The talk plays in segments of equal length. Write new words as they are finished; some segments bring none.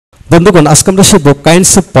বন্ধুগণ, আজকে আমরা শিখব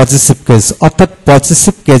কাইন্ডস অফ পজিটিভ কেস, অর্থাৎ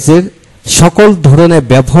পজিটিভ কেসের সকল ধরনের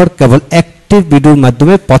ব্যবহার কেবল একটি ভিডিওর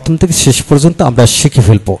মাধ্যমে প্রথম থেকে শেষ পর্যন্ত আমরা শিখে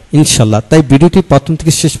ফেলবো ইনশাল্লাহ। তাই ভিডিওটি প্রথম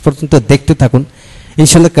থেকে শেষ পর্যন্ত দেখতে থাকুন,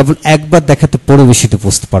 ইনশাল্লাহ কেবল একবার দেখাতে পরে বেশিটি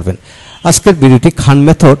বুঝতে পারবেন। আজকের ভিডিওটি খান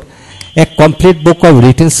মেথড এক complete book of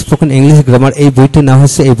written spoken English grammar, এই বইটি না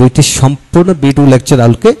হয়েছে, এই বইটি সম্পূর্ণ ভিডিও লেকচার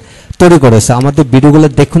আলোকে তৈরি করেছে। আমাদের ভিডিওগুলো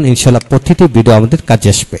দেখুন, ইনশাল্লাহ প্রতিটি ভিডিও আমাদের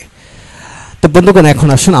কাজে আসবে। তো বন্ধুগণ, এখন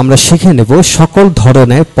আসুন আমরা শিখে নেব সকল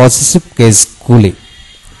ধরনের পজিটিভ কেসগুলি।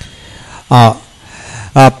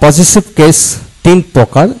 পজিটিভ কেস তিন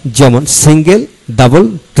প্রকার, যেমন single, double,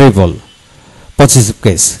 triple positive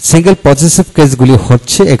case. Single positive কেসগুলি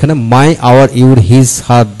হচ্ছে এখানে মাই, hour, your, his,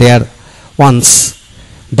 her, there, once.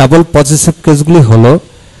 Double positive কেসগুলি হলো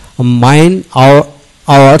মাইন,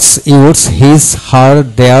 আওয়ার্স, ইউরস, হিজ, হার,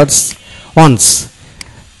 দেয়ার্স, ওয়ান্স।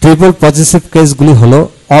 ট্রিপল পজিটিভ কেসগুলি হলো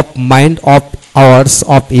of mind, of hours,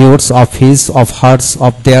 of yours, of his, of hers,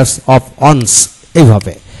 of there's, of অনস।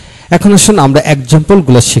 এইভাবে এখন আসুন আমরা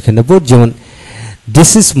এক্সাম্পলগুলো শিখে নেব। যেমন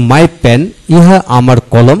দিস ইজ মাই পেন, ইহা আমার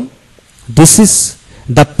কলম। This is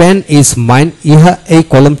the pen is mine, ইহা এই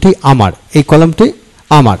কলমটি আমার, এই কলমটি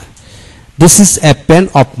আমার। This is a pen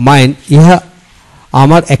of mine, ইহা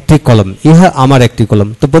আমার একটি কলম, ইহা আমার একটি কলম।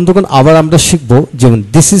 তো বন্ধুগণ, আবার আমরা শিখব। যেমন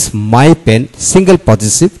this is my pen, single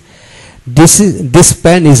positive. This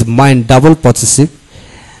pen is mine, double positive.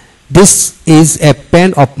 This is a pen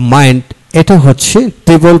of mind, এটা হচ্ছে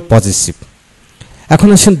ট্রিপল পজিটিভ। এখন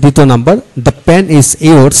আসেন দ্বিতীয় number, the pen is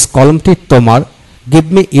yours, কলমটি তোমার। গিভ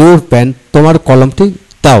মি ইউর পেন, তোমার কলমটি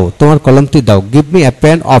দাও, তোমার কলমটি দাও। Give me a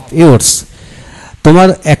pen of yours, তোমার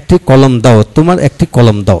একটি কলম দাও, তোমার একটি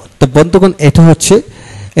কলম দাও। তো বন্ধুগণ,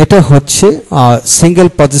 এটা হচ্ছে সিঙ্গেল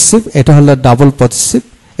পজিটিভ, এটা হলো ডাবল পজিটিভ,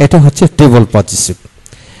 এটা হচ্ছে ট্রিপল পজিটিভ।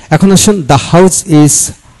 এখন আসুন দ্য হাউস ইজ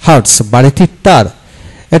হার্স, বাড়িটি তার,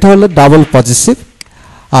 এটা হলো double positive.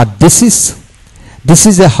 R this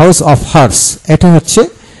is a house of hers, এটা হচ্ছে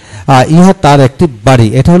ইহা তার একটি বাড়ি,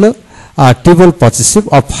 এটা হলো ট্রিপল পজিটিভ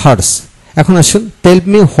অফ হার্স। এখন আসুন tell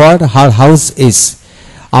me where her house is,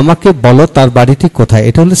 আমাকে বলো তার বাড়িটি কোথায়,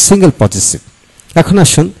 এটা হলো সিঙ্গেল পজিটিভ। এখন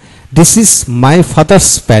আসুন this is my father's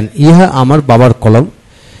pen, ইহা আমার বাবার কলম।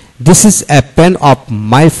 This is a pen of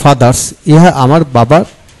my father's, ইহা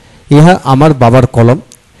আমার বাবার কলম।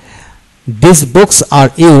 দিস বুকস আর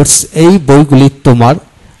ইউরস, এই বইগুলি তোমার।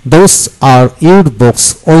 দোজ আর ইউর বুকস,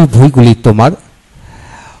 ওই বইগুলি তোমার।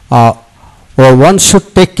 One should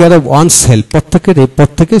take care of one's health,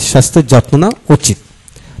 প্রত্যেকের স্বাস্থ্যের যত্ন নেওয়া উচিত।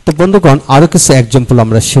 তো বন্ধুগণ, আরো কিছু এক্সাম্পল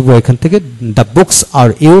আমরা শিখব এখান থেকে। The books are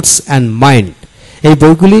yours and mind, এই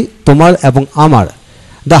বইগুলি তোমার এবং আমার।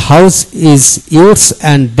 The house is yours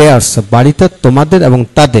and there's, বাড়িটা তোমাদের এবং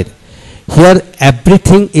তাদের। Here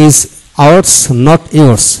everything is ours not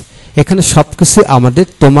yours, এখানে সবকিছু আমাদের,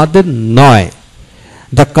 তোমাদের নয়।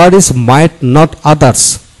 The car is might not others,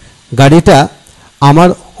 গাড়িটা আমার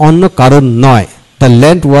অন্য কারণ নয়। The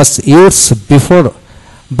land was yours before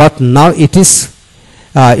but now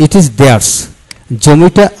it is there's,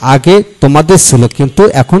 জমিটা আগে তোমাদের ছিল কিন্তু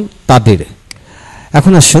এখন তাদের।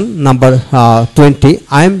 এখন আসুন number 20,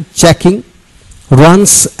 I am checking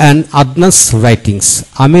Rohan's and আদনাস writings,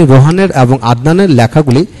 আমি রোহানের এবং আদনানের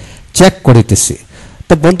লেখাগুলি চেক করিতেছি।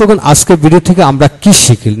 তো বন্ধুগণ, আজকে ভিডিও থেকে আমরা কি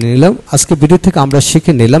শিখে নিলাম? আজকে ভিডিও থেকে আমরা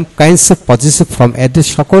শিখে নিলাম কাইন্ডস অফ পজিটিভ ফর্ম, এদের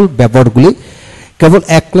সকল ব্যবহারগুলি কেবল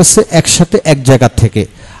এক ক্লাসে একসাথে এক জায়গা থেকে।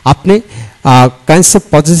 আপনি কাইন্ডস অফ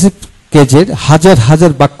পজিটিভ কেজের হাজার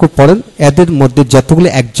হাজার বাক্য পড়েন, এদের মধ্যে যতগুলি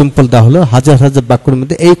এক্সাম্পল দেওয়া হলো, হাজার হাজার বাক্যের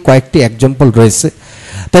মধ্যে এই কয়েকটি এক্সাম্পল রয়েছে।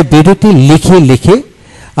 তাই ভিডিওটি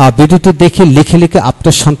দেখে লিখে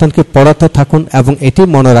আপনার সন্তানকে পড়াতে থাকুন এবং এটি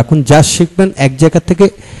মনে রাখুন, যা শিখবেন এক জায়গা থেকে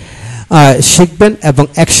শিখবেন এবং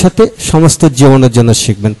একসাথে সমস্ত জীবনের জন্য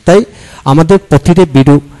শিখবেন। তাই আমাদের প্রতিটি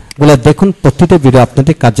ভিডিওগুলো দেখুন, প্রতিটা ভিডিও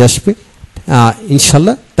আপনাদের কাজে আসবে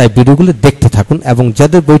ইনশাল্লাহ। তাই ভিডিওগুলো দেখতে থাকুন এবং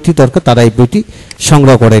যাদের বইটি দরকার তারা এই বইটি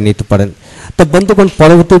সংগ্রহ করে নিতে পারেন। তো বন্ধুগণ,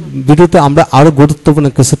 পরবর্তী ভিডিওতে আমরা আরো গুরুত্বপূর্ণ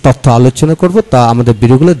কিছু তথ্য আলোচনা করব, তা আমাদের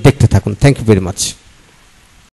ভিডিওগুলো দেখতে থাকুন। Thank you very much.